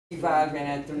valve in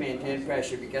it to maintain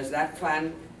pressure because that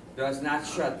fan does not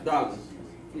shut down,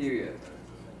 period.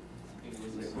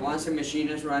 Once the machine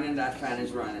is running, that fan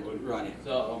is running.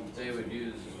 So they would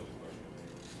use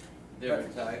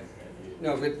different type?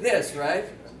 No, with this, right?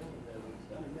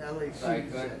 Like,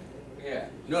 yeah.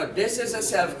 No, this is a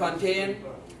self-contained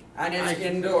and it's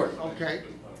indoor. Okay.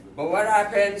 But what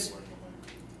happens,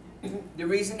 the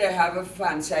reason they have a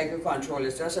fan cycle control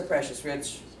is just a pressure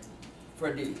switch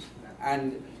for these.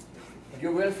 And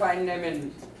you will find them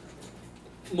in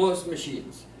most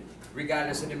machines,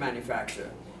 regardless of the manufacturer.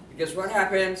 Because what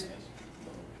happens,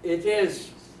 it is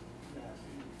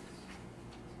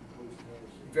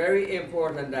very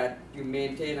important that you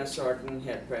maintain a certain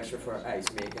head pressure for ice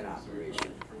making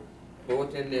operation,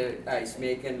 both in the ice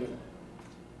making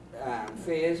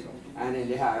phase and in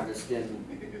the harvesting.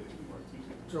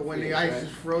 So when the ice is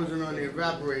frozen on the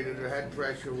evaporator, the head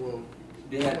pressure will...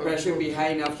 The head pressure will be high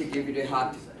enough to give you the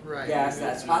hot gas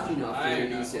that's hot enough to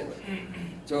release it.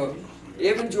 So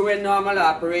even during normal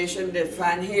operation, the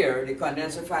fan here, the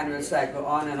condenser fan will cycle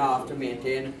on and off to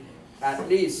maintain, at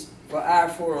least for our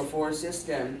 404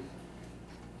 system.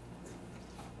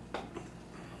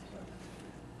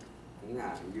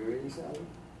 Nah, you really sorry?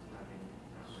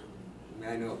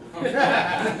 I know.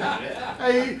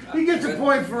 Hey, he gets a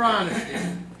point for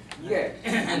honesty. Yeah,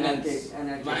 and then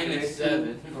minus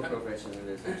 7 for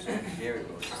professionalism. So here we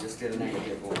go. You're still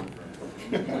negative 1.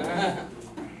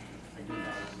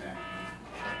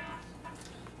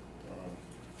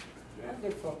 What the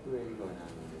fuck really going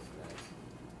on in this class?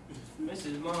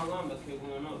 Mrs. My alarm that kept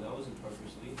going off. That wasn't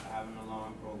purposely. I have an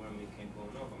alarm program that kept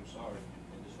going off. I'm sorry. I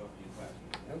disrupted your class.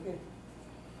 Okay.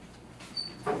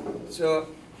 So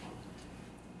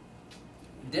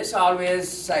this always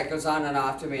cycles on and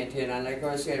off to maintain, and like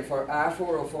I was saying, for our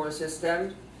 404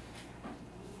 system,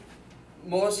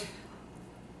 most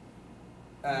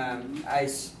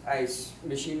ice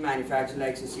machine manufacturer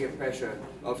likes to see a pressure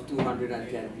of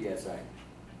 210 psi.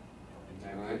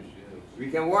 Right? We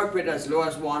can work with as low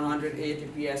as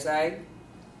 180 psi,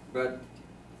 but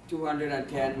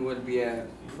 210 would be a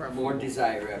more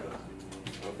desirable.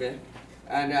 Okay.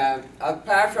 And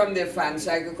apart from the fan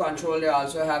cycle control, they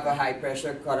also have a high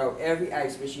pressure cutout. Every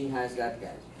ice machine has that,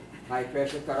 guys. High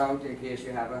pressure cutout in case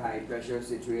you have a high pressure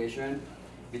situation.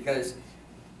 Because,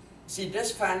 see,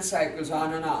 this fan cycles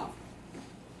on and off.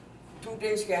 Two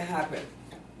things can happen.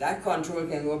 That control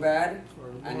can go bad,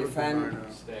 and the fan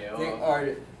stay off.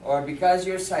 Or because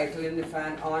you're cycling the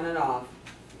fan on and off,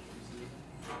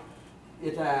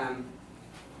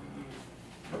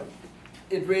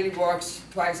 it really works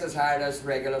twice as hard as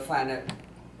regular fan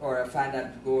or a fan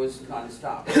that goes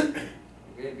non-stop.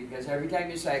 Okay, because every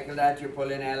time you cycle that, you're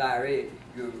pulling LRA,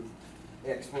 you're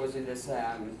exposing this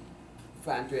fan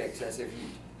to excessive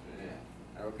heat. Yeah.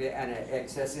 Okay, and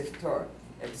excessive torque.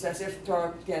 Excessive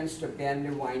torque tends to bend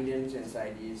the windings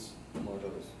inside these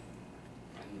motors.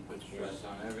 And put stress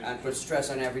on everything. And put stress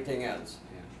on everything else.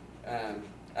 Yeah.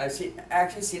 I've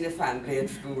actually seen the fan blade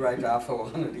flew right off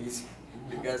of one of these.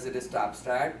 Because of the stop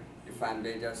start, the fan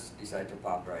blade just decided to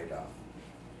pop right off.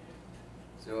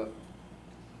 So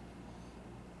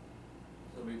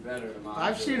it'll be better to monitor.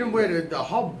 I've seen them where the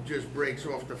hub just breaks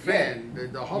off the fan. Yeah.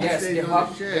 The hub yes, stays the on hub,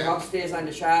 the shaft. the hub stays on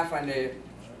the shaft, and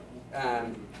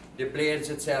the blades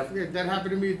itself Yeah, that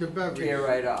happened to me at the beverage. tear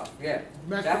right off. Yeah,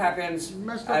 that happens.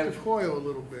 Messed up the coil a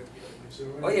little bit.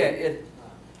 Oh yeah, it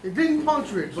didn't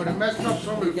puncture it, but it messed up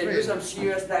some of you the can do fins. some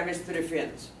serious damage to the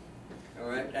fins. All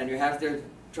right, and you have to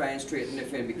try and straighten the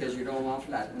fin because you don't want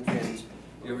flattened fins.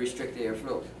 You restrict the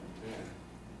airflow.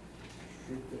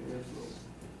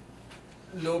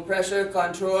 Low pressure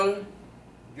control,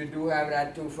 you do have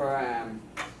that too for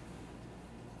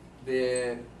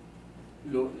the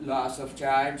loss of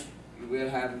charge. You will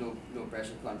have low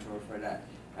pressure control for that.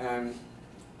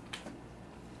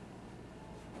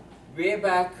 Way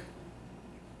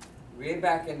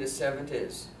back in the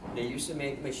 70s, they used to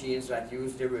make machines that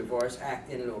used the reverse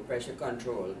acting low pressure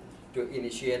control to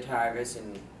initiate harvest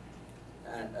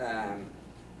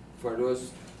for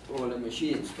those older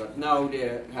machines. But now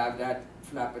they have that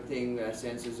flapper thing that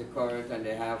senses the current, and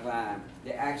they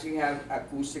actually have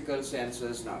acoustical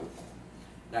sensors now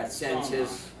that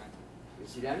senses. You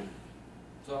see them?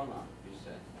 Sonar, you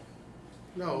said.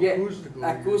 No, Yeah, acoustical.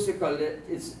 acoustical.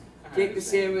 It's take the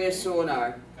same way as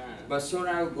sonar. Kind of. But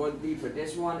sonar will go deeper.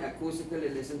 This one,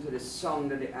 acoustically, listen to the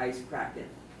sound of the ice cracking.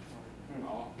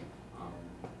 Oh.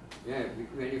 Yeah,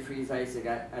 when you freeze ice,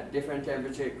 at different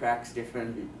temperature, it cracks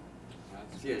differently.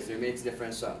 Yes, it makes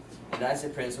different sound. And that's the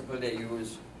principle they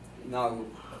use now.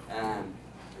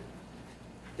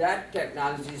 That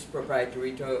technology is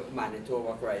proprietary to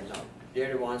Manitowoc right now.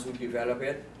 They're the ones who develop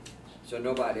it, So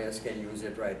nobody else can use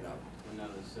it right now.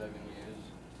 Another 7 years.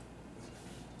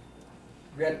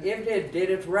 Well, if they did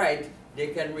it right, they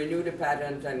can renew the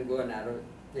patent and go another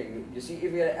thing. You see,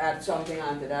 if you add something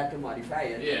onto that to modify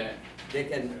it, Yeah. they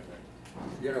can,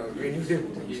 you know, renew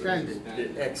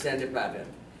the, extend the patent.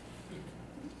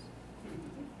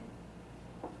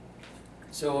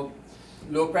 So,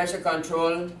 low pressure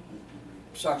control,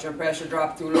 suction pressure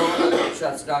drop too low,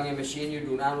 shuts down your machine. You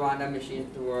do not want the machine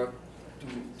to work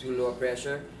too low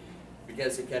pressure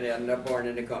because it can end up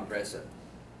burning the compressor.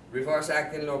 Reverse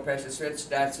acting low pressure switch,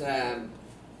 that's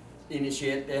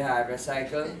initiate the harvest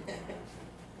cycle.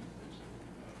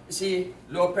 See,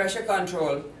 low pressure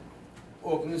control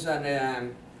opens on the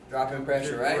drop in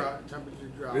pressure, right?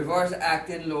 Temperature drop. Reverse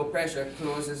acting low pressure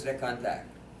closes the contact.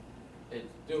 It's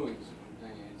doing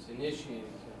something. It's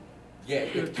initiating something. Yeah,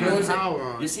 Turn it closes. power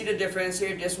on. You see the difference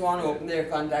here? This one open their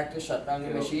contact to shut down the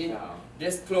Kills machine. power.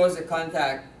 This closes the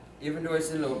contact, even though it's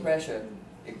in low pressure.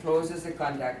 It closes the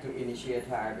contact to initiate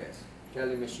harvest. Tell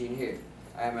the machine here,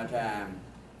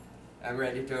 I'm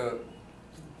ready to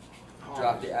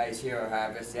drop the ice here or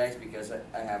harvest the ice because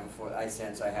I have a full, I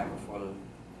sense I have a full.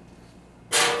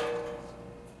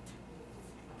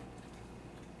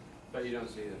 But you don't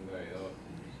see them very often.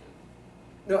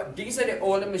 No, these are the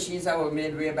older machines that were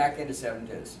made way back in the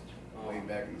 70s. Way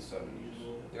back in the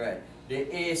 70s. Right.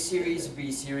 The A series,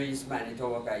 B series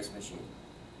Manitowoc ice machine.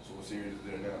 So what series is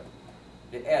there now?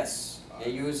 The S.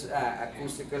 They use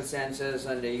acoustical sensors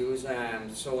and they use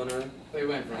sonar. They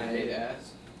went from A to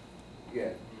S. Yeah.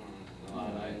 A lot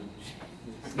of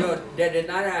items. No, they did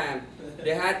not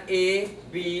they had A,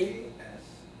 B,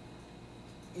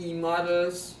 E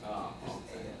models, Oh,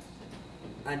 okay.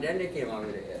 and then they came out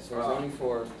with the S. So there's Wow. only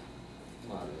 4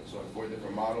 models. So 4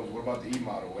 different models. What about the E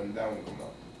model? When did that one come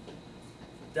out?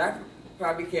 That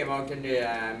probably came out in the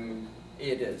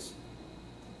 80s.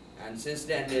 And since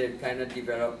then they've kind of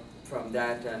developed from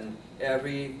that, and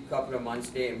every couple of months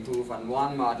they improve on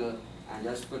one model and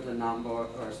just put a number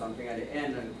or something at the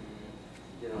end, and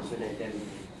you know, so they can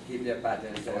keep their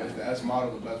patents. So is the S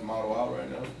model the best model out right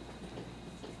now?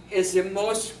 It's the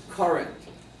most current.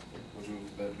 Which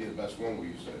would be the best one, would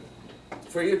you say?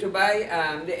 For you to buy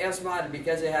the S model,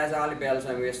 because it has all the bells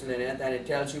and whistles in it, and it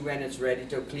tells you when it's ready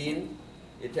to clean.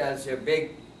 It tells you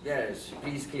big, yes,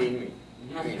 please clean me.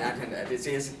 I mean, not in that. It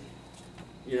says,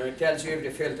 you know, it tells you if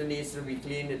the filter needs to be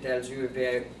cleaned. It tells you if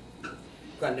the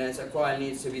condenser coil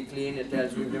needs to be cleaned. It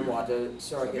tells you if the water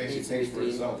So circuit basically needs it to be takes for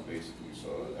cleaned. itself, basically, so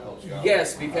it helps you out.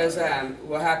 Yes, because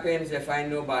what happens, they find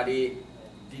nobody,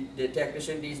 the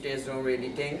technician these days don't really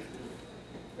think,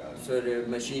 Got it. so the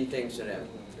machine thinks to them.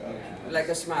 Got it. Like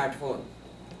a smartphone.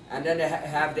 And then they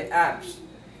have the apps.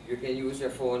 You can use your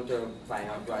phone to find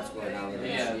out what's going on with the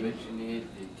Yeah, machine. but you need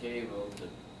the cable to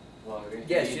plug in.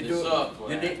 Yes, need you the do.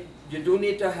 software. You do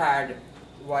need to hard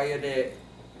wire the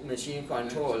machine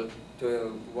control to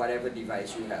whatever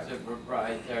device you have. It's a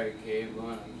proprietary cable,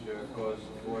 and I'm sure it costs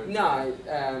a fortune. No,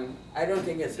 I don't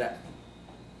think it's that.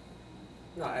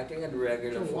 No, I think it's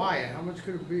regular So phone. wire, how much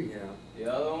could it be? You know.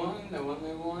 The other one, the one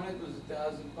they wanted, was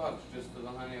 $1,000 just for the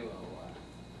Honeywell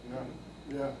wire.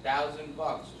 Yeah.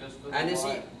 $1,000 just for the And you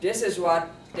wire. see, this is what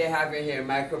they have in here,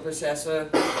 microprocessor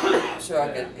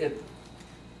circuit.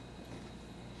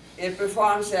 It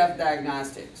performs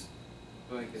self-diagnostics.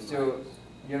 Blinking So, lights.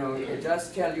 you know, it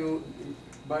does tell you,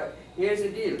 but here's the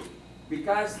deal.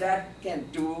 Because that can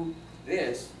do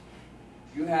this,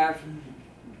 you have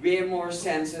way more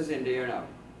sensors in there now.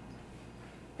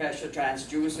 Pressure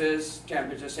transducers,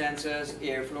 temperature sensors,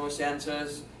 airflow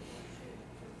sensors.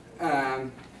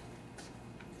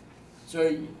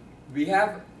 So we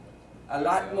have a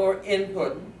lot more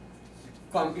input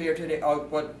compared to the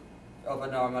output of a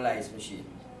normal ice machine.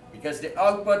 Because the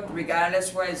output,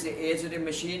 regardless what is the age of the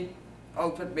machine,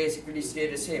 output basically stay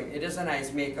the same. It is an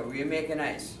ice maker. We make an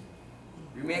ice.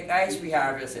 We make ice, we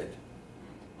harvest it.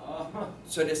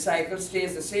 So the cycle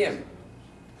stays the same.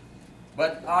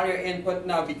 But all your input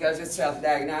now, because it's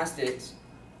self-diagnostics,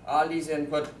 all these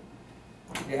input,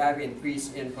 they have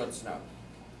increased inputs now.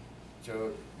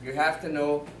 So you have to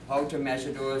know how to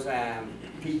measure those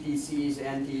PTCs,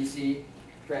 NTC,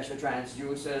 pressure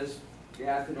transducers. You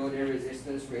have to know their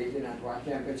resistance rating at what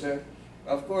temperature.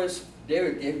 Of course, they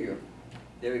will give you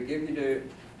the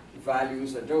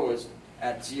values of those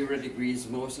at 0 degrees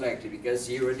most likely, because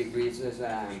 0 degrees is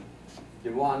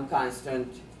the one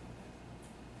constant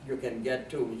you can get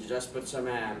to. You just put some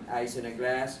ice in a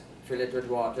glass, fill it with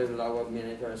water, allow a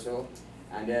minute or so,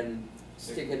 and then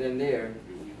stick it in there,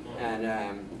 and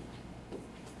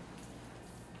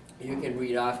you can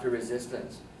read off the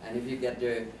resistance. And if you get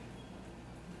the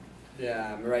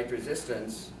right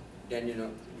resistance, then you know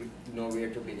know where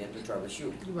to begin to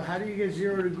troubleshoot. But how do you get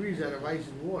 0 degrees out of ice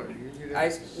and water? Usually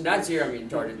Ice, that's not 0, I mean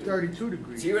 32. 32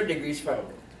 degrees. 0 degrees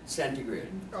centigrade.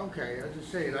 Okay, I was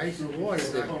just saying, ice and water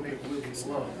is not gonna be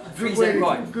Freezing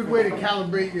point. good way to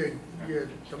calibrate your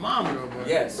thermometer, but.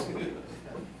 Yes.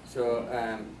 So,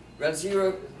 well,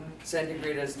 0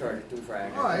 centigrade is 32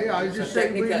 Fahrenheit. Oh, yeah, I was just so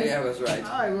saying. technically, I was right.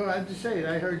 All right, well, I'm just saying,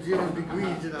 I heard 0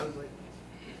 degrees and I was like,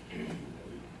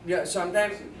 Yeah,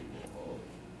 sometimes,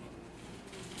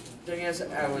 thing is,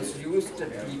 I was used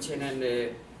to teaching in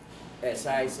the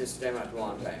SI system at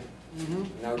one time.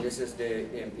 Now this is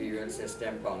the imperial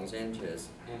system, pounds, inches.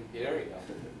 Imperial.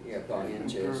 Yeah, pound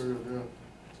inches.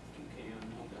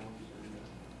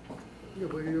 yeah,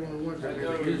 but you're the only ones that I are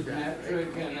thought gonna it use was that. metric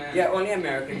and then. Yeah, only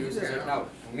America uses it now.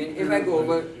 I mean, if I go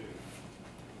over,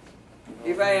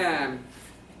 if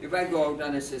I go out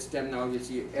on a system now, you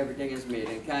see everything is made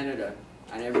in Canada,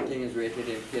 and everything is rated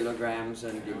in kilograms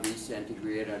and degrees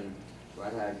centigrade and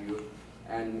what have you.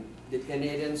 And the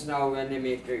Canadians now, when they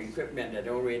make their equipment, they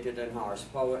don't rate it in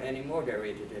horsepower anymore, they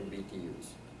rate it in BTUs.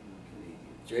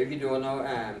 So if you don't know,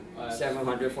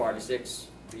 746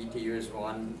 BTUs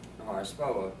 1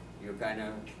 horsepower, you're kind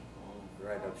of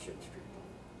right up shit street.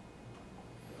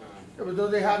 Yeah, but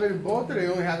don't they have it in both, or they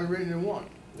only have it written in one?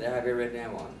 They have it written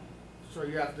in 1. So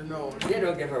you have to know. They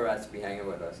don't give a rat's be hanging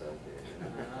with us out there.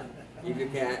 If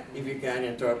you can't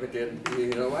interpret it, you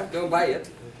know what? Don't buy it.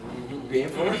 Be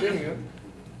enforcing you.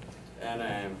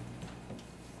 And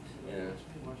yeah.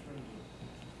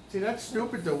 See, that's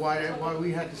stupid though, why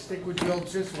we had to stick with the old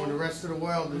system when the rest of the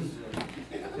world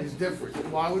is different.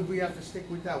 Why would we have to stick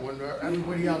with that when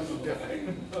everybody else is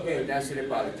different? Okay, that's to the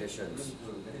politicians.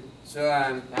 So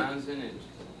Pounds and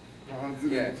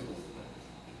inches. yeah.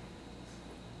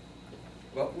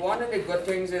 But one of the good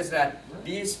things is that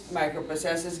these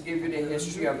microprocessors give you the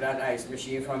history of that ice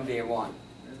machine from day 1.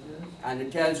 And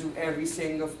it tells you every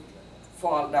single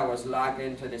fault that was logged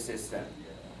into the system.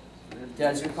 It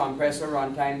tells you compressor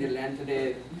runtime, the length of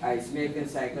the ice making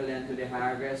cycle, length of the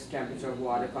harvest, temperature of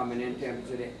water coming in,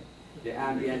 temperature, the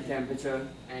ambient temperature.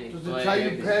 Does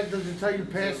it tell you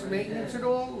past maintenance at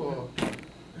all, or?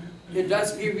 It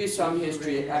does give you some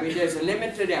history. I mean, there's a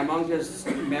limit to the amount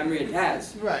of memory it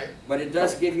has. Right. But it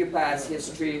does give you past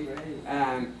history.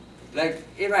 Like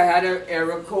if I had an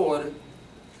error code,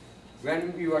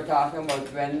 when we were talking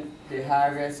about when the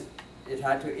harvest, it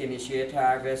had to initiate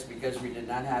harvest because we did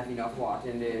not have enough water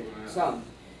in the sump.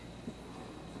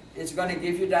 It's going to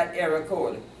give you that error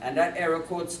code, and that error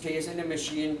code stays in the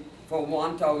machine for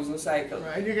 1,000 cycles.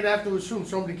 Right, and you're gonna have to assume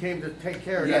somebody came to take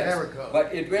care of that error code.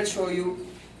 But it will show you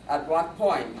at what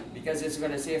point, because it's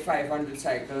going to say 500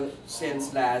 cycles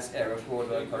since last error code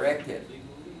was corrected.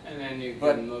 And then you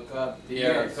But- can look up the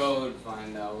Yes. error code,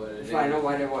 find out what it is. Find out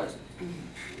what it was.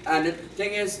 And the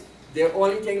thing is, the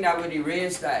only thing that would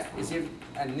erase that is if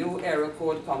a new error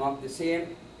code come up, the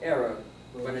same error,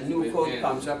 but a new code Within.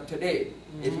 comes up today.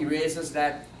 It erases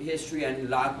that history and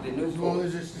lock the new As long code.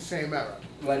 as it's the same error.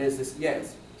 What is this?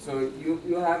 Yes. So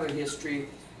you have a history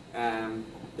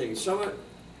thing. Some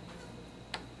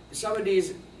of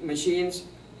these machines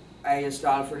I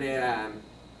installed for the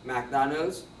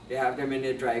McDonald's. They have them in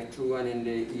the drive-thru and in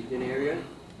the eating area.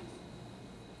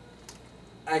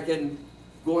 I can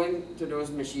go into those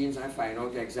machines and find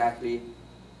out exactly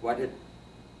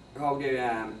how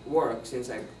they work since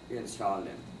I installed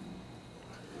them.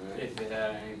 Alright. If it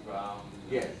had any problems.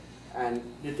 Yeah, and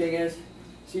the thing is,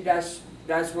 see, that's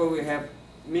where we have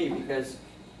me, because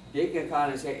they can call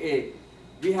and say, hey,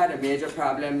 we had a major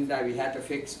problem that we had to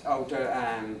fix out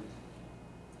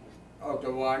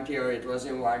of warranty, or it was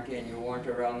in warranty and you weren't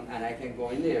around, and I can go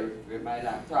in there with my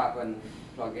laptop and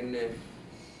plug in the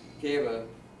cable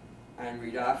and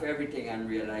read off everything and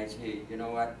realize, hey, you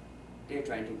know what, they're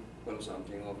trying to pull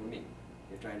something over me.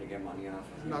 They're trying to get money off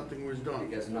of me. Nothing was done.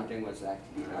 Because nothing was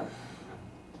actually done.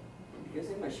 Because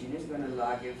the machine is going to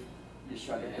log if you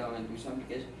shut it down and do something.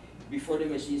 Because before the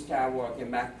machine starts working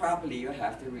back properly, you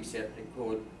have to reset the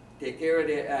code, take care of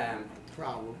the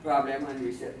problem and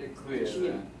reset the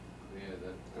machine.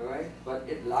 All right, but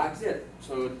it logs it.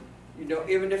 So, you know,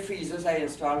 even the freezers I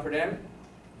installed for them,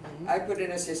 I put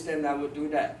in a system that would do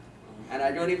that. And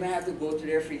I don't even have to go to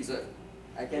their freezer.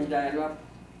 I can dial up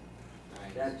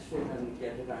that shit and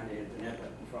get it on the internet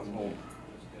from home.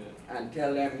 And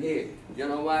tell them, hey, you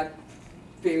know what?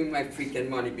 Pay me my freaking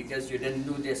money because you didn't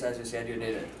do this as you said you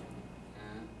did it.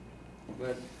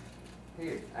 But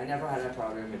hey, I never had a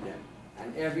problem with them.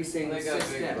 And every single They got big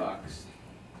system, bucks.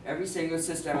 every single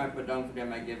system I put down for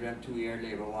them, I give them 2-year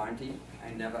labor warranty.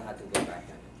 I never had to go back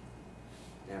on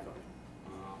it. Never.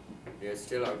 They're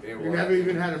still out there You working. never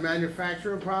even had a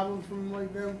manufacturer problem from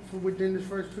like them from within the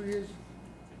first 2 years?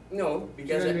 No,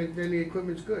 because Then the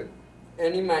equipment's good.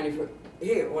 any manufacturer,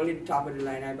 here, only the top of the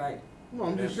line I buy. No,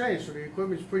 I'm just saying, so the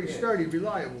equipment's pretty Yeah. sturdy,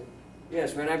 reliable.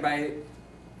 Yes, when I buy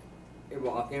a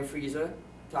walk-in freezer,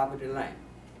 top of the line.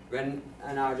 When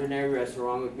an ordinary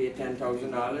restaurant would pay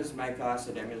 $10,000, my cost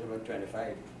to them is about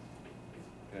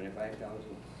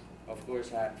 25,000. Of course,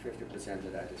 50%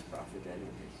 of that is profit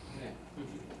anyway. Yeah.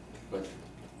 But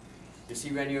you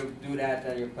see, when you do that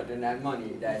and you put in that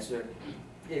money, that's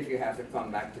if you have to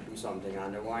come back to do something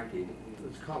under warranty,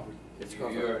 It's covered. it's You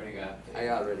covered. already got paid. I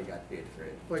already got paid for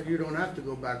it. But you don't have to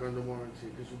go back under warranty,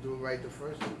 because you do it right the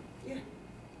first time. Yeah.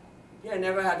 Yeah, I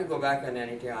never had to go back on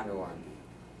anything under warranty.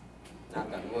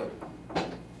 Knock on wood.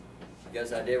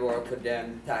 Because I did work with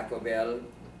them, Taco Bell,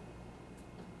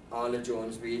 all the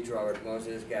Jones Beach, Robert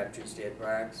Moses, Gaptree State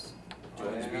Parks,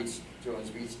 Jones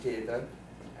Beach Theater.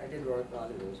 I did work all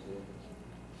of those theaters.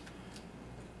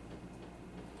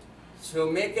 So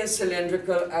make a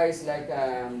cylindrical ice like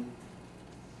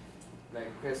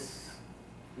Chris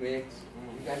makes.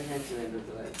 You guys make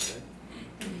cylindrical ice, right?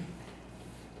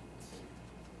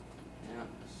 Yeah.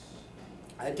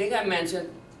 I think I mentioned,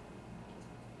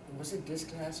 was it this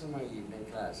class or my evening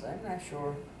class? I'm not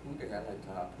sure who the hell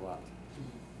I talked about.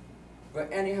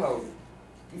 But anyhow,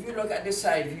 if you look at the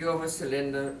side view of a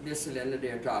cylinder, this cylinder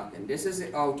they're talking, this is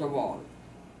the outer wall.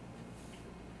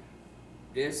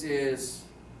 This is,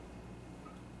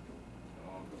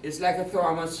 it's like a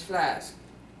thermos flask,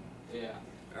 Yeah.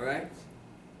 all right?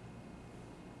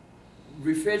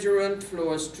 Refrigerant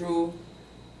flows through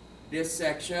this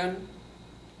section,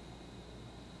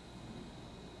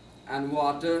 and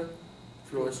water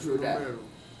flows through that,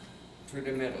 through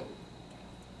the middle.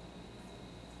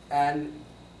 And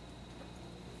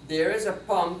there is a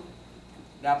pump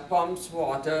that pumps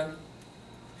water.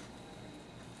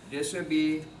 This will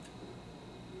be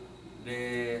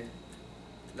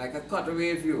like a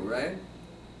cutaway view, right?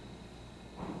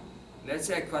 Let's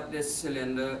say I cut this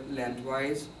cylinder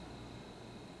lengthwise.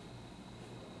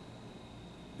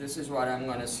 This is what I'm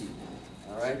gonna see,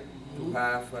 all right?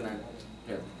 2/2 and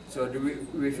yeah. So the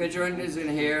refrigerant is in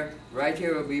here. Right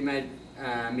here will be my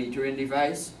metering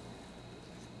device.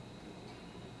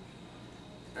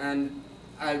 And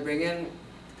I'll bring in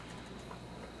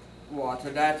water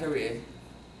that way.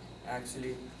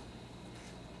 Actually,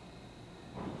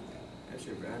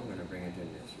 I'm going to bring it in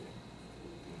this way.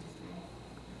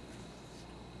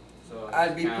 So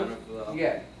I'll be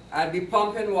counterflow. I'll be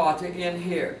pumping water in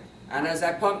here, and as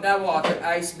I pump that water,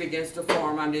 ice begins to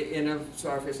form on the inner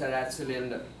surface of that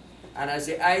cylinder. And as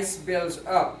the ice builds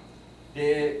up,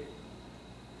 the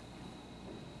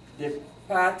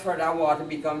path for that water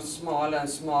becomes small and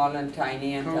small and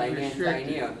tiny and tiny and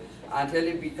tinier until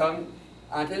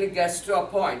it gets to a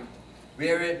point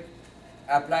where it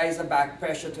applies a back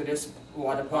pressure to this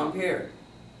water pump here.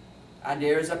 And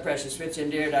there is a pressure switch in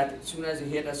there that as soon as it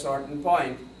hits a certain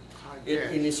point,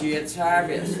 it initiates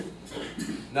harvest.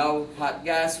 Now hot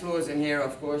gas flows in here,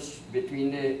 of course,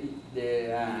 between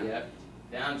the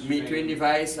Downstream. metering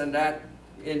device and that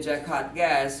inject hot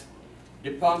gas.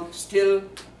 The pump still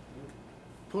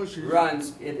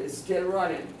runs, it is still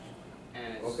running,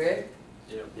 And it's, okay?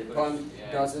 The pump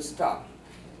doesn't stop.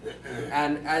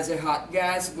 And as the hot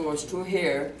gas goes through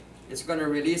here, it's going to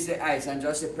release the ice, and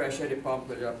just the pressure the pump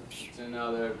will just It's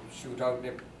another shoot out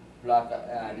the block.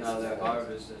 another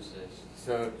harvest system.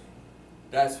 So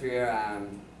that's where,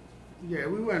 Yeah,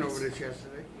 we went over this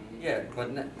yesterday. yeah, but,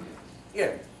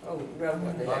 yeah, oh, well,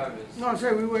 what the heck. Harvest. No, I'm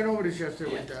saying we went over this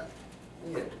yesterday with Yeah. that.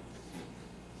 Yeah.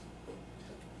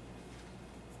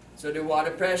 So the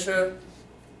water pressure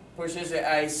pushes the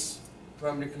ice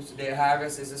from the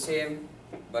harvest is the same,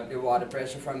 but the water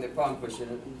pressure from the pump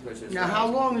pushes. Now, how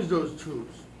long is those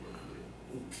tubes?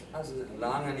 As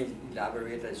long and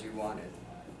elaborate as you want it.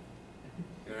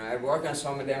 You know, I work on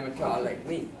some of them are tall like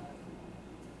me.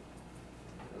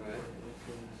 Right?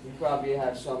 You probably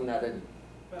have some that are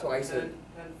twice as. 10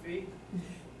 feet, 10,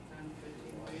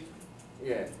 15 feet.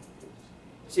 Yeah.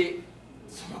 See,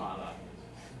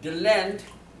 the length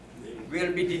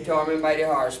will be determined by the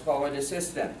horsepower of the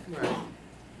system. Right. And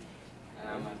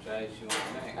how much ice you want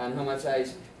to make. And how much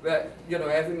ice? Well, you know,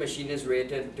 every machine is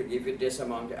rated to give you this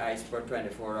amount of ice per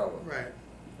 24 hours. Right.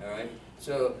 All right.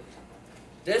 So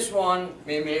this one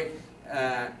may make,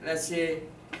 let's say,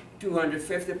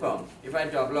 250 pounds. If I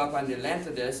double up on the length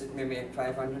of this, it may make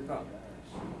 500 pounds.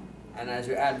 And as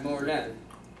you add more length,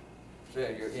 so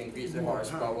you increase the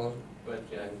horsepower. But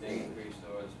you have to increase the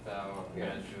horsepower Yeah.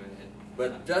 as you hit.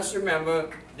 But just remember,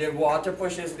 the water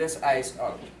pushes this ice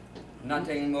out.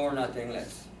 Nothing more, nothing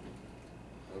less.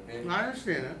 Okay? I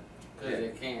understand that. Cause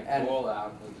it can't And- fall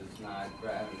out because it's not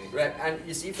gravity. Right, and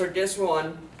you see for this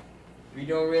one, we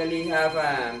don't really have,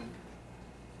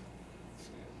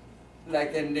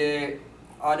 like in the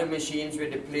other machines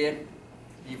with the plate,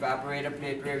 the evaporator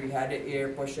plate where we had the air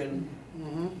pushing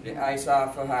Mm-hmm. the ice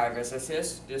off for harvest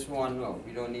assist. This one, no,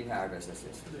 we don't need harvest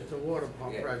assist. It's a water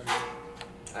pump Yeah. pressure.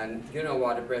 And you know,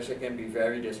 water pressure can be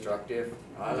very destructive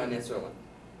all on its own.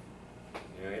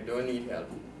 You know, you don't need help.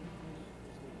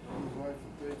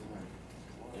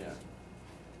 Yeah.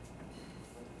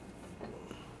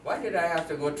 Why did I have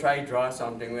to go try draw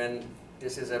something when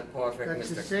this is a perfect That's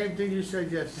the mistake? same thing you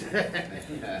said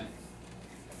yesterday.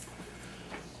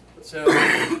 So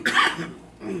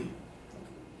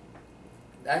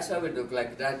that's how it look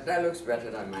like. That looks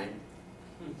better than mine.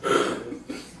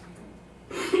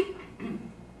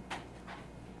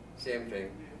 Same thing.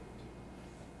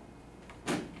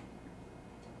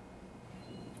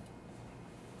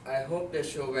 I hope they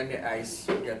show when the ice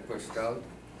get pushed out.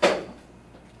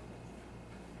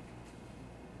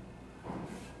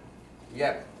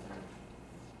 Yep.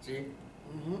 See?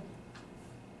 Mm-hmm.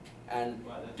 And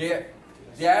Wow,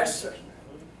 that's-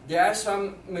 there are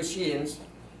some machines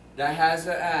that has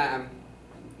a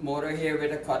motor here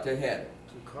with a cutter head.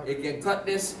 It can cut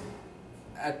this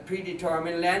at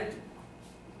predetermined length,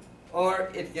 or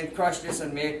it can crush this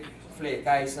and make flake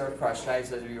ice or crushed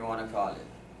ice, as we want to call it.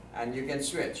 And you can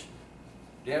switch.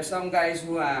 There are some guys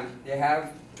who they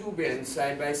have two bins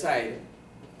side by side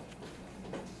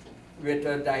with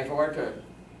a diverter.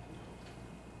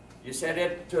 You set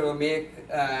it to make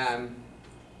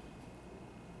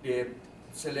the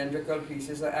cylindrical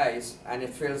pieces of ice, and it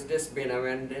fills this bin, and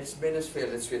when this bin is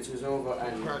filled, it switches over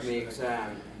and Crush makes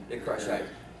the crush ice.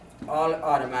 All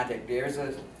automatic. There's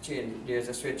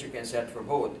a switch you can set for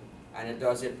both, and it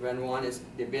does it when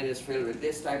the bin is filled with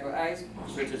this type of ice,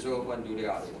 switches over and do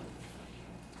the other one.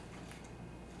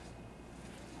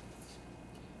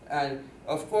 And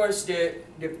of course, the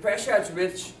pressure at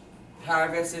which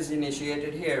harvest is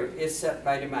initiated here is set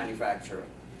by the manufacturer.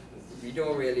 We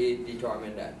don't really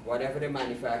determine that. Whatever the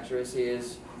manufacturer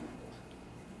says,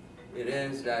 it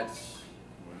is. That's.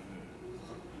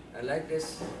 I like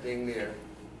this thing there.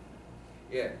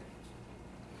 Yeah.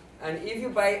 And if you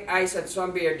buy ice at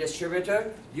some beer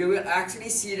distributor, you will actually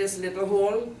see this little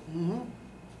hole Mm-hmm.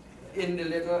 in the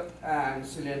little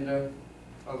cylinder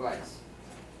of ice.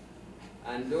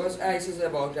 And those ice is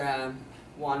about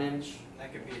 1 inch.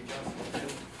 That could be adjusted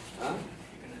too. Huh?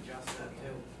 You can adjust that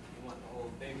too. You want the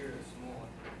hole bigger or smaller?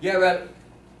 Yeah, well,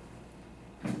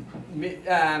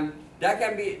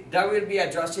 that will be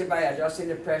adjusted by adjusting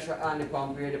the pressure on the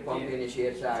pump where the pump Yeah.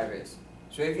 initiates harvest.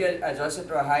 So if you adjust it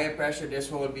to a higher pressure, this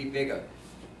hole will be bigger.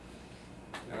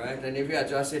 All right, and if you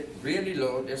adjust it really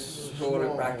low, this hole will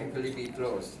Small. practically be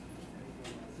closed.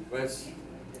 But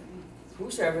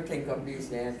who's ever think of these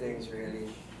damn things, really?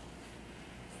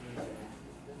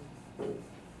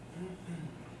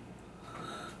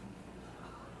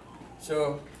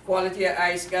 So quality of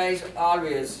ice, guys,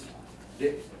 always.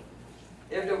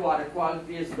 If the water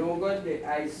quality is no good, the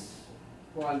ice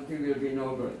quality will be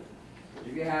no good.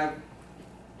 If you have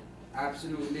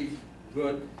absolutely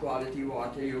good quality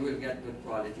water, you will get good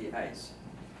quality ice.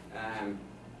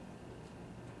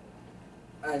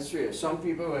 I swear, some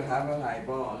people will have a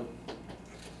highball,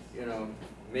 you know,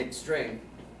 mixed drink,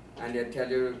 and they'll tell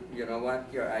you, you know what,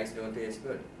 your ice don't taste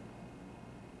good.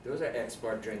 Those are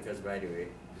expert drinkers, by the way.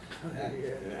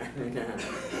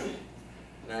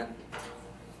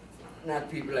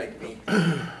 Not people like me.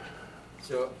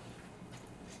 So,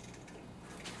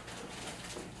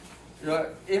 you know,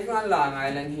 if on Long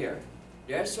Island here,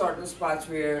 there are certain spots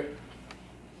where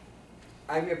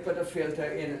I will put a filter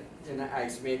in an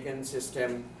ice making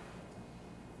system,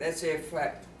 let's say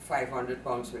 500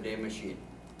 pounds per day machine.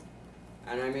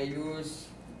 And I may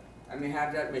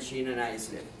have that machine in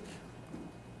ice lift.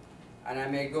 And I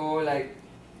may go like,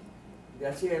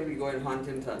 let's say we go in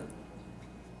Huntington.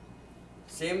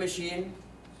 Same machine,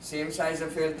 same size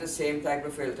of filter, same type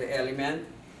of filter element.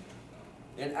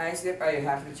 In ice lift, I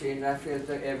have to change that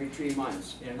filter every 3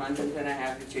 months. In Huntington, I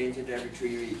have to change it every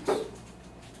 3 weeks.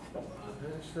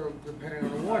 So depending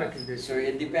on the water condition. So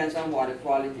it depends on water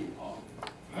quality.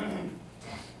 And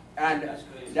That's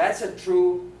crazy. that's a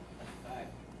true, Fact.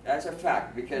 that's a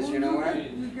fact, because Well, you know what?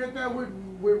 You get that with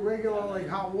regular like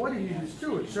hot water heaters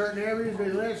too. In certain areas they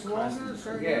last longer,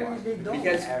 certain Yeah, areas they don't.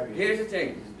 because here's the thing.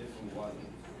 It's different water.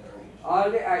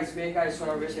 All the ice make I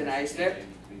service in ice lift,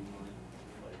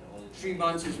 3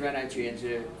 months is when I change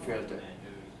the filter.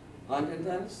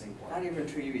 Huntington, not even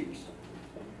 3 weeks.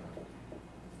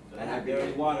 So they have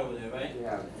dirty water over there, right?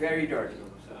 Yeah, very dirty.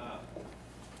 So,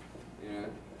 You know,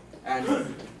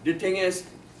 and the thing is,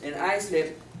 in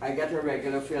islip, I get a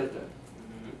regular filter.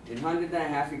 In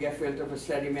 100.5, you get filter for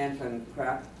sediment and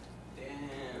crap.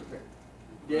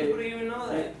 Damn. I wouldn't even know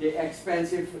that. The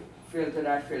expensive filter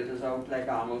that filters out like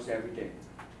almost everything.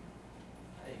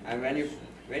 And when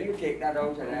you take that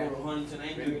out and I go to Huntington, I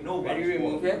ain't drinking when nobody's you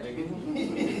remove water, it,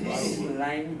 nigga.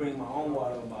 line, Bring my own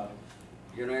water bottle.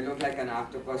 you know, it look like an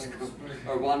octopus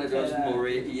or one of those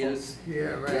moray eels. Yeah,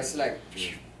 right. Just like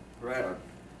right on.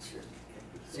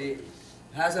 See,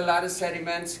 has a lot of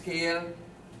sediment, scale,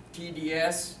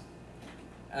 TDS,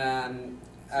 I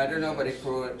don't know about the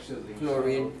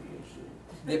chlorine.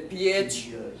 The pH,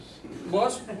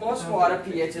 most water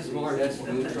pH is more or less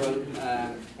neutral.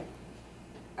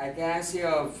 I can't see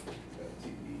of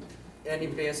any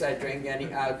place I drink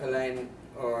any alkaline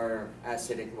or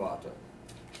acidic water.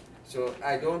 So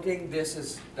I don't think this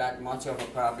is that much of a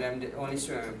problem. The only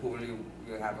swimming pool you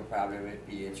have a problem with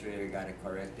pH where you gotta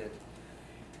correct it.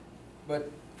 But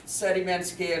sediment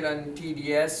scale and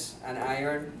TDS and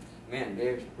iron, man,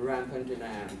 they're rampant in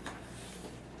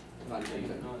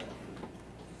Huntington.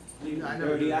 Live in I a know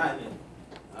dirty that. island.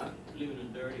 Huh? Live in a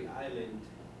dirty island.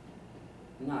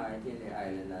 No, I think the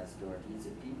island that's dirty. It's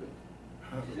the people.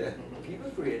 People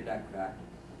create that crap,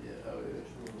 Yeah, oh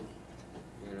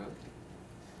yeah. you know.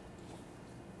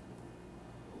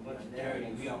 Bunch of dirty.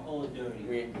 We are all I dirty.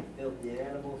 mean, Filthy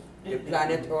animals. the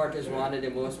planet Earth is one of the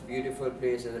most beautiful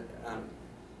places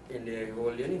in the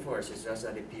whole universe. It's just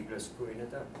that the people are screwing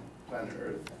it up. Planet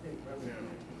Earth.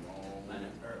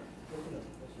 Planet Earth.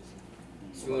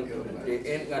 Soon,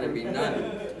 there ain't gonna be none.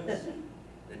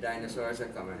 The dinosaurs are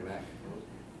coming back.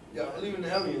 Yeah, I live in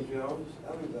the aliens, you know.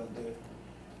 Aliens out there.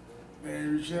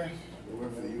 Man, Richard. They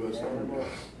work for the U.S. government.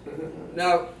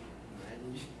 Now,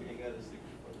 I gotta stick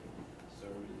to fucking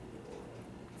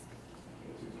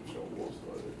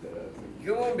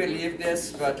you won't believe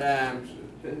this, but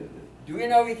do you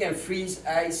know we can freeze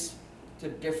ice to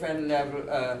different level,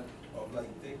 Of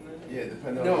like thickness? Yeah,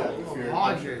 depending No. on the atmospheric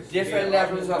Hard. pressure. different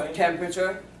levels of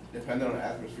temperature? Depending on the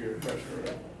atmospheric pressure,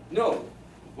 right? No,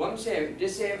 what I'm saying, the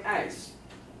same ice.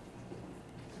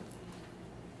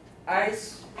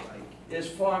 Ice is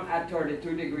formed at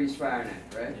 32 degrees Fahrenheit,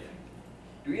 right?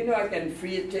 Do you know I can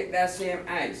take that same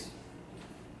ice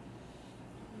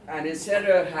and instead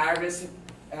of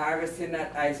harvesting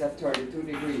that ice at 32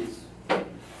 degrees,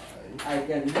 I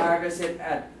can harvest it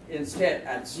instead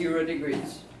at 0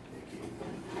 degrees.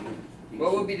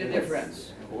 What would be the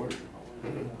difference?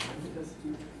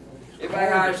 If I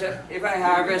harvest at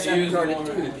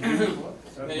 32,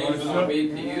 They use more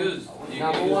BTUs.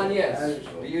 number one, yes,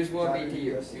 we use more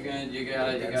BTUs. You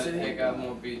gotta take out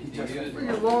more BTUs.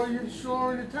 Well, you're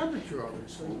lowering the temperature of it,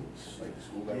 so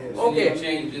it's Okay. You're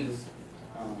changing,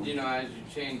 you know, as you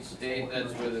change state,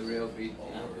 that's where the real BTU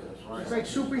is. it's like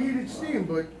superheated steam,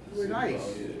 but with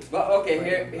ice. But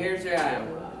okay, here's the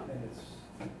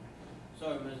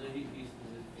Sorry, Mr.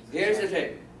 here's the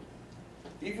thing.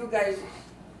 If you guys,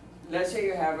 let's say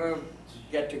you have a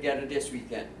get together this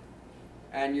weekend,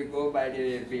 and you go by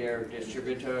the beer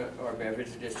distributor or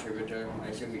beverage distributor.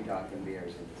 I shouldn't be talking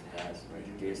beers in this class, right?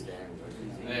 You taste them.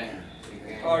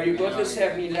 Yeah. Or you go to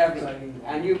 7-Eleven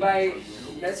and you buy,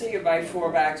 let's say you buy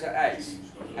 4 bags of ice,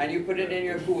 and you put it in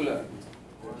your cooler,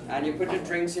 and you put the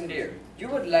drinks in there. You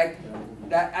would like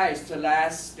that ice to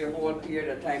last the whole period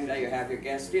of time that you have your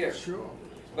guests there. Sure.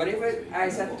 But if it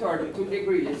ice at 32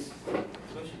 degrees,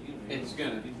 It's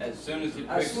gonna, as soon as it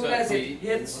as picks soon up as it heat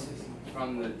hits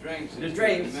from the drinks, the it's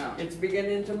drinks, gonna melt. it's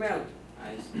beginning to melt.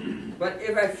 But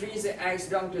if I freeze the ice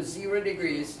down to 0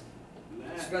 degrees,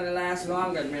 it's going to last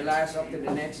longer. It may last up to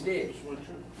the next day.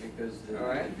 Because the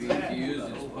Alright.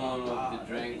 BTUs is pulling off the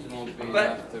drinks won't be But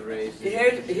enough to raise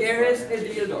it. Here is the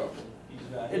deal though.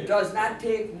 It does not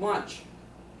take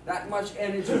that much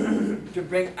energy to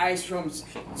bring ice from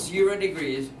 0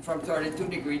 degrees, from 32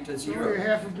 degrees to Only 0.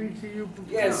 half a BTU per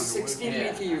pound. Yes, 16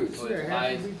 Yeah. BTUs. So Yeah, it's half a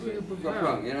ice BTU with- per per pound,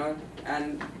 pound. you know,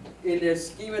 and in the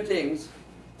scheme of things,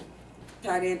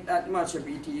 that ain't that much a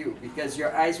BTU because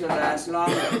your ice will last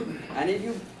longer. And if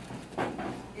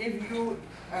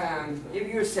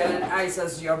you're selling ice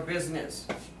as your business,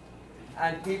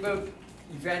 and people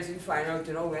eventually find out,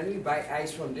 you know, when we buy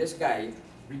ice from this guy,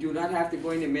 we do not have to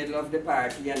go in the middle of the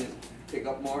party and pick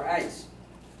up more ice.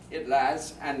 It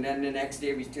lasts, and then the next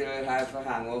day we still have a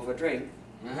hangover drink.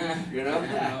 You know?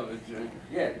 No, it's,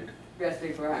 Yeah, best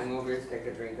thing for hangover is take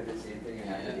a drink of the same thing you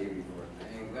had the day before.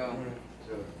 there you go.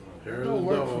 That don't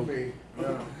work for me.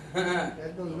 No,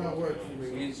 that does not work for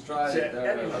me. He's tried it though.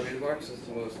 It works with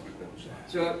most people.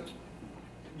 So,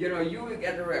 you know, you will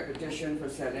get a reputation for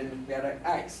selling better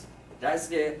ice. That's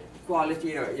the quality,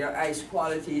 your ice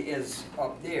quality is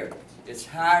up there. It's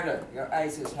harder, your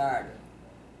ice is harder.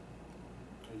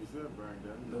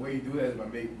 The way you do that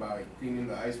is by cleaning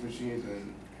the ice machines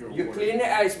and pure water. You clean the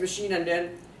ice machine and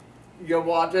then your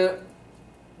water,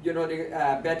 you know, the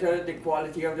better the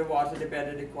quality of the water, the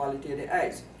better the quality of the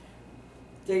ice.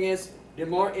 Thing is, the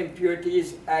more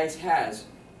impurities ice has,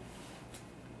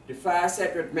 the faster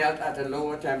it will melt at a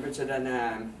lower temperature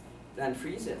than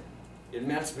freezing. It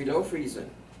melts below freezing.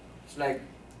 It's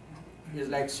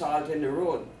like salt in the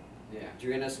road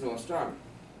during a snowstorm.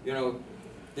 You know,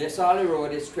 the solid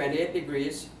road is 28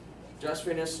 degrees, just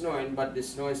finished snowing, but the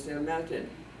snow is still melting.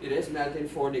 It is melting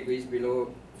 4 degrees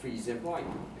below freezing point.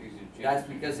 That's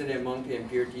because of the amount of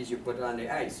impurities you put on the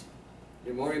ice.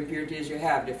 The more impurities you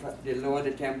have, the lower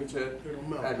the temperature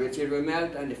at which it will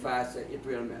melt, and the faster it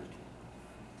will melt.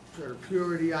 So the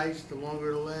purity ice, the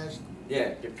longer it'll last?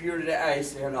 Yeah, the purer the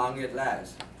ice, the longer it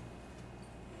lasts.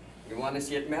 You want to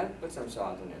see it melt? Put some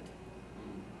salt in it.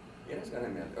 Yeah, it's going to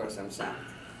melt, or some sand.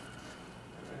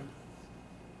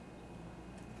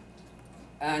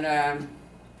 And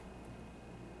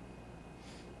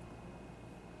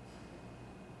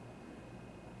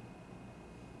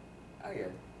oh yeah,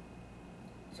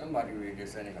 somebody read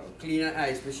this anyhow. Cleaner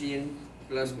ice machine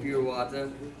plus pure water,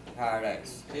 hard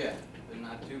ice. Yeah, but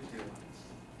not too pure.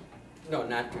 No,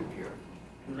 not too pure.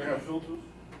 Do they have filters?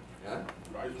 Yeah?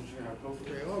 The ice machine have filters?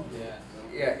 They all do. Yeah.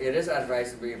 Yeah, it is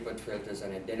advisable you put filters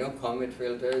in it. They don't come with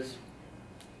filters,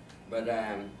 but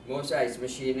most ice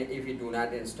machine, if you do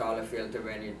not install a filter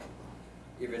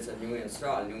if it's a new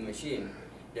machine,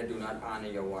 they do not honor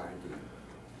your warranty.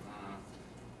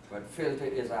 But filter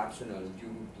is optional. You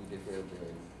do the filter.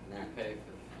 You pay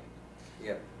for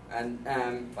Yep.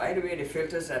 And by the way, the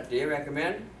filters that they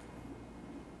recommend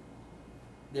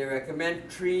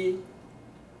 3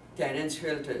 10-inch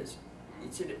filters.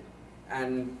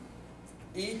 And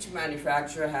each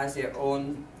manufacturer has their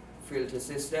own filter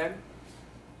system.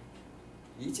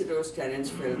 Each of those 10-inch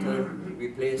filter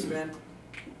replacement,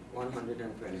 $125.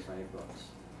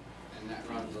 And that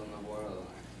runs on the water line.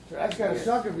 So that's gotta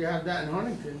suck if you have that in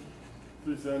Huntington.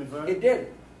 $375? It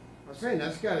did. I'm saying,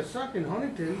 that's gotta suck in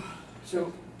Huntington.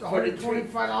 So for the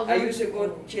 $125. I used to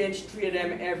go change 3 of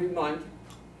them every month,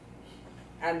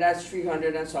 and that's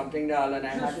 $300 and something, and I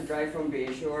had to drive from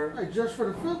Bayshore, Right, just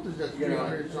for the filters, that's you know,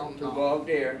 $300 something. to go up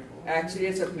there. Actually,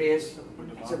 it's a place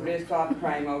called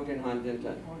Prime out in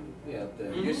Huntington. Yeah,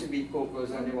 It used to be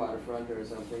Coco's on the waterfront or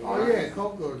something. Oh yeah,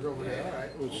 Coco's over there, all right.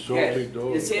 Yes,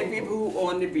 the same people who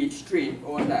own the Beach Street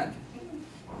own that.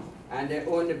 And they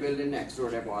own the building next door.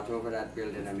 They bought over that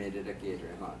building and made it a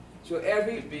catering hall. So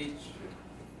every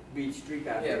Beach Street.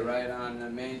 Yeah, right on the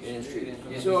main street.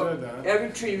 So every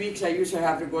 3 weeks I used to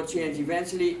have to go change.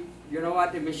 Eventually, you know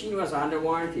what, the machine was under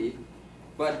warranty,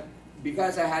 but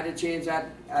because I had to change that,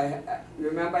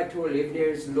 remember I told you, if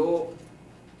there's low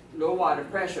water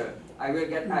pressure, I will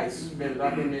get ice built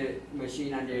up in the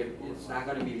machine, and it's not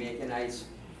going to be making ice.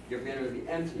 Your bin will be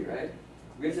empty, right?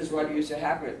 Which is what used to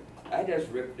happen. I just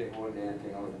ripped the whole damn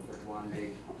thing out and put one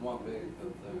big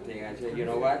thing. I said, you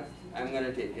know what? I'm going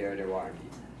to take care of the warranty.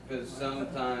 Because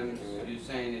sometimes you're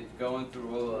saying it's going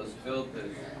through all those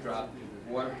filters, drop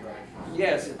water pressure.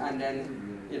 Yes, and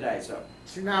then it ice up.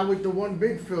 See, now with the one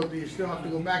big filter, you still have to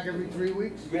go back every 3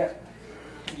 weeks? Yeah.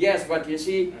 Yes, but you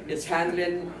see, it's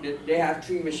handling, they have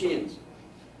 3 machines.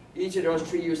 Each of those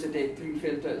 3 used to take 3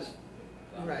 filters.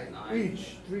 Right,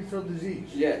 each, 3 filters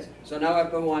each. Yes, so now I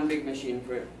put one big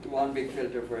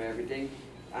filter for everything,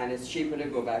 and it's cheaper to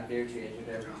go back there, change it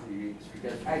every 3 weeks,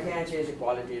 because I can't change the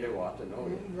quality of the water, no.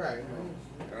 Right.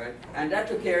 All right, and that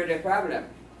took care of the problem.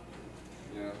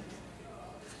 You know.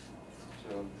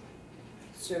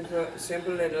 So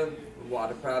simple little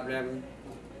water problem.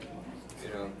 You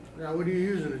know. Now, what are you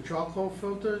using, the charcoal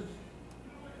filters?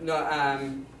 No,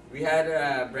 we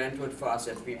had Brentwood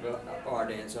faucet people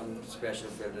ordering some special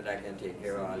filter that can take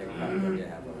care of all the problems they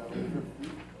have out there.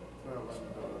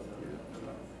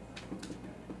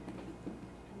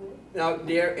 Now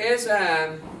there is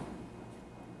a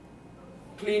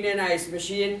cleaning ice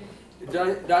machine.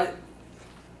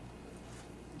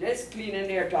 This cleaning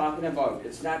they're talking about,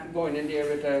 it's not going in there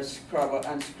with a scrubber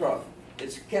and scrub.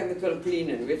 It's chemical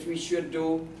cleaning, which we should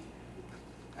do,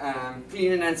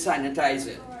 cleaning and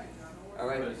sanitizing. All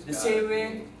right. The same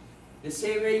way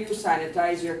you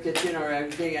sanitize your kitchen or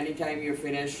everything anytime you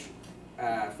finish.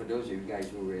 For those of you guys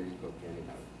who really cook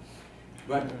anyhow.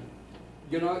 But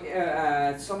you know,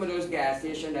 some of those gas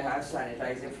stations they have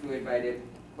sanitizing fluid by the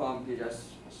pump. You just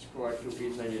squirt 2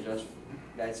 pieces and you just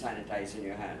sanitize in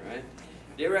your hand, right?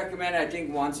 They recommend, I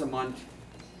think, once a month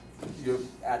you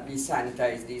at least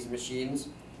sanitize these machines.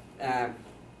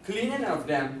 cleaning of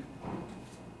them,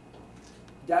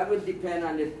 that would depend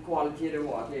on the quality of the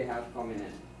water you have coming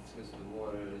in. Because the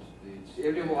water is bleached.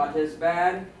 If the water is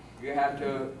bad, you have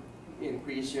to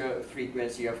increase your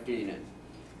frequency of cleaning.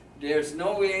 There's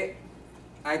no way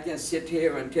I can sit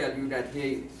here and tell you that,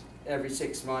 hey, every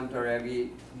 6 months or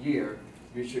every year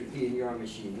you should clean your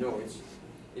machine. No,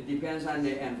 it depends on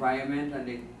the environment and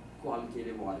the quality of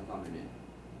the water coming in.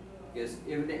 Because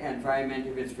if the environment,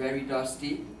 if it's very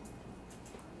dusty,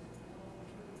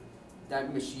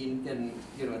 that machine can,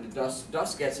 you know, the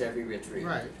dust gets everywhere through it.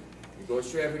 Right. It goes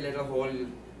through every little hole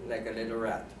like a little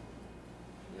rat.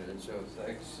 You know, so It's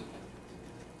like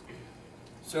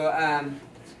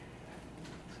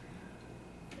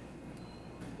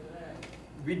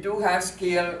we do have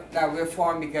scale that we're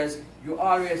formed because you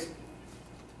always,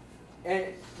 and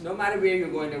no matter where you're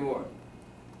going to work,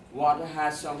 water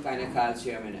has some kind of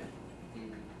calcium in it.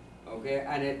 Okay,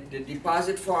 and the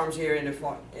deposit forms here in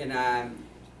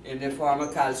the form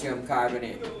of calcium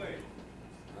carbonate.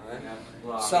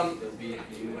 Some,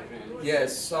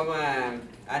 yes, some,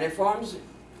 and it forms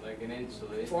like an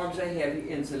insulation. Forms a heavy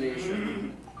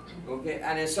insulation. Okay,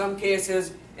 and in some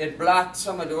cases it blocks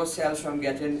some of those cells from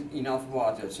getting enough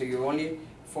water. So you're only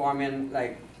forming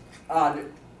like odd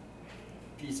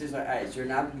pieces of ice. You're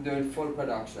not doing full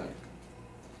production.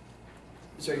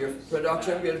 So your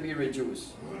production will be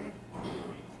reduced.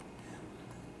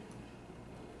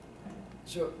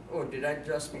 So, oh, did I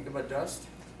just speak about dust?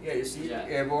 Yeah, you see, Yeah.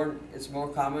 airborne, it's more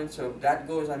common, so that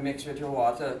goes and mixes with your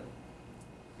water,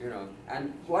 you know.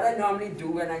 And what I normally do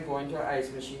when I go into an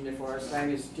ice machine the first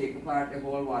time is take apart the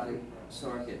whole water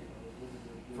circuit,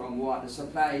 from water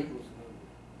supply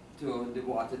to the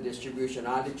water distribution,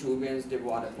 all the tubings, the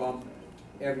water pump,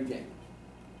 everything.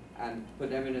 And put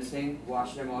them in a sink,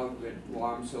 wash them out with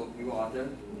warm soapy water,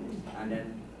 and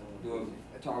then do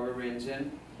a thorough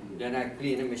rinsing. Then I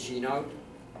clean the machine out.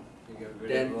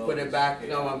 Then put it back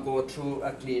now and go through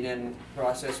a cleaning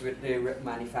process with the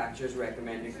manufacturer's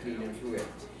recommended cleaning fluid.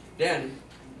 Then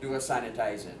do a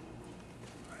sanitizing.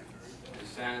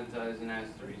 The sanitizing has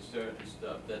to be certain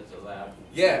stuff that's allowed.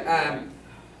 Yeah,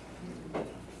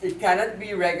 it cannot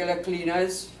be regular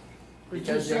cleaners It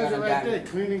just because they're says it gonna right there,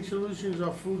 damage. cleaning solutions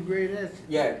are food grade acid.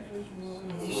 Yeah.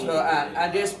 So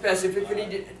and they're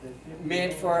specifically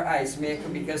made for ice maker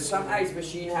because some ice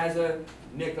machine has a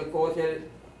nickel coated.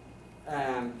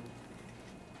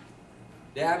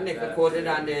 They have nickel coated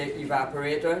on the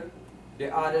evaporator.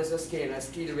 The others are stainless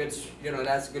steel, which, you know,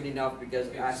 that's good enough because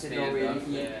acid don't really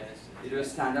eat. It will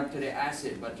stand up to the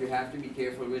acid, but you have to be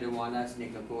careful with the one that's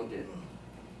nickel coated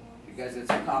because it's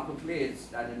a copper plates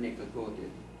that are nickel coated,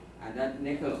 and that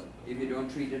nickel, if you don't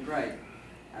treat it right,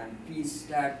 and piece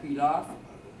start peel off,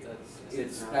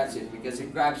 that's it because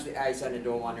it grabs the ice and it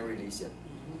don't want to release it.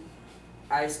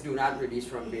 Ice do not release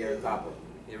from bare copper;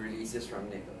 it releases from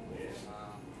nickel.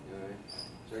 Alright.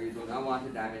 So you do not want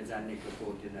to damage that nickel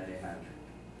coating that they have.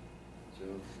 So.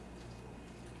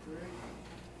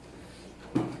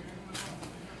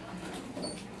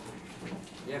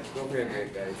 Yep, go for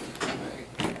it, guys.